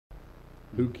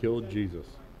Who killed Jesus?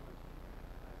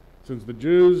 Since the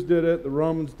Jews did it, the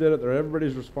Romans did it,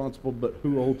 everybody's responsible, but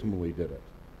who ultimately did it?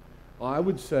 I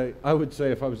would say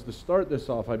if I was to start this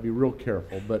off, I'd be real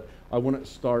careful, but I wouldn't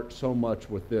start so much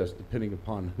with this, depending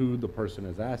upon who the person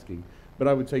is asking. But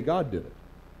I would say God did it,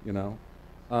 you know.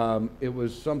 It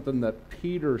was something that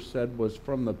Peter said was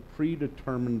from the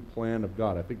predetermined plan of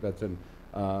God. I think that's in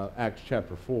Acts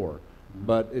chapter 4.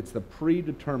 But it's the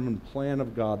predetermined plan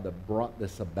of God that brought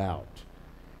this about.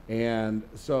 And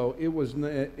so it was,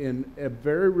 in a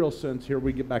very real sense, here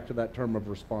we get back to that term of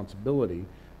responsibility.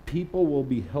 People will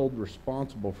be held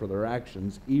responsible for their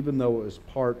actions, even though it was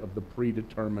part of the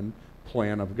predetermined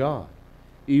plan of God.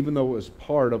 Even though it was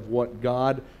part of what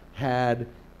God had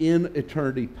in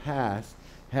eternity past,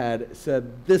 had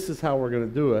said, this is how we're going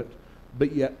to do it,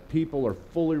 but yet people are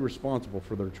fully responsible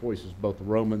for their choices, both the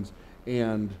Romans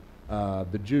and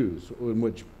the Jews, in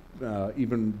which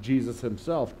even Jesus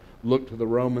himself looked to the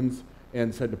Romans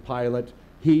and said to Pilate,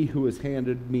 he who has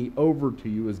handed me over to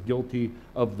you is guilty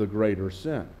of the greater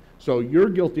sin. So you're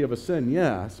guilty of a sin,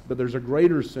 yes, but there's a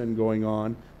greater sin going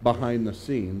on behind the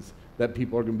scenes that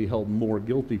people are going to be held more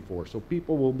guilty for. So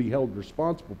people will be held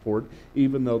responsible for it,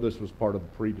 even though this was part of the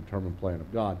predetermined plan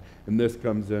of God. And this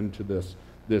comes into this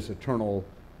eternal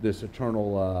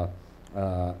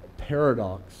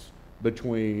paradox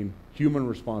between human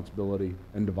responsibility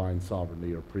and divine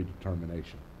sovereignty or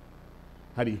predetermination.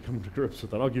 How do you come to grips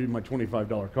with that? I'll give you my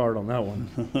 $25 card on that one.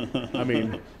 I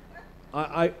mean,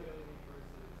 I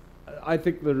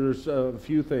think there's a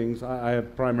few things. I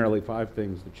have primarily 5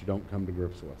 things that you don't come to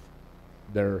grips with.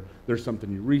 There's something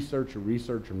you research,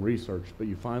 but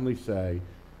you finally say,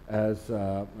 as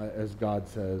God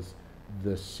says,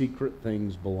 the secret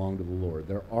things belong to the Lord.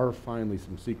 There are finally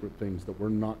some secret things that we're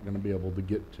not going to be able to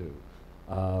get to.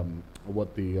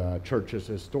 What the church has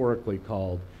historically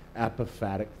called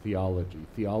apophatic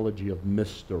theology of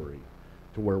mystery,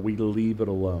 to where we leave it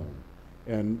alone.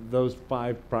 And those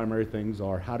 5 primary things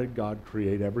are: how did God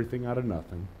create everything out of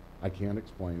nothing? I can't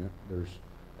explain it.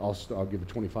 I'll give a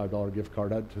 $25 gift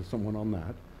card out to someone on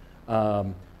that.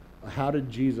 How did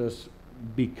Jesus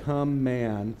become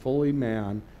man, fully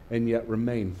man, and yet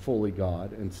remain fully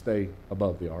God and stay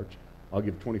above the arch? I'll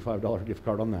give a $25 gift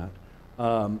card on that.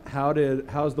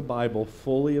 How's the Bible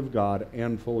fully of God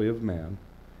and fully of man?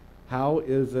 How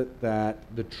is it that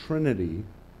the Trinity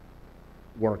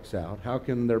works out? How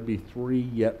can there be 3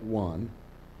 yet one?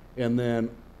 And then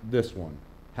this one: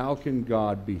 how can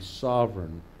God be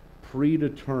sovereign,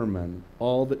 predetermine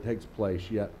all that takes place,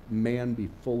 yet man be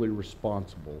fully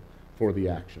responsible for the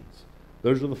actions?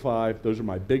 Those are the 5. Those are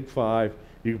my big 5.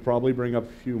 You could probably bring up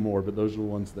a few more, but those are the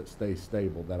ones that stay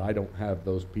stable, that I don't have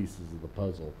those pieces of the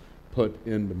puzzle put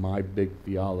into my big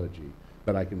theology,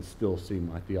 but I can still see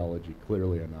my theology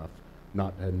clearly enough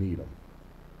not to need them.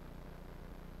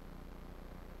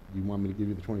 Do you want me to give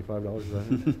you the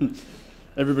 $25?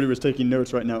 Everybody was taking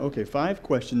notes right now. Okay, 5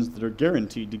 questions that are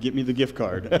guaranteed to get me the gift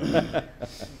card.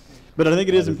 But I think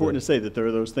it is important to say that there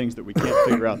are those things that we can't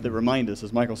figure out that remind us.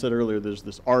 As Michael said earlier, there's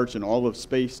this arch, and all of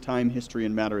space, time, history,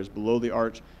 and matter is below the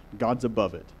arch. God's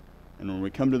above it. And when we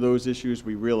come to those issues,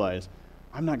 we realize,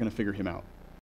 I'm not going to figure him out.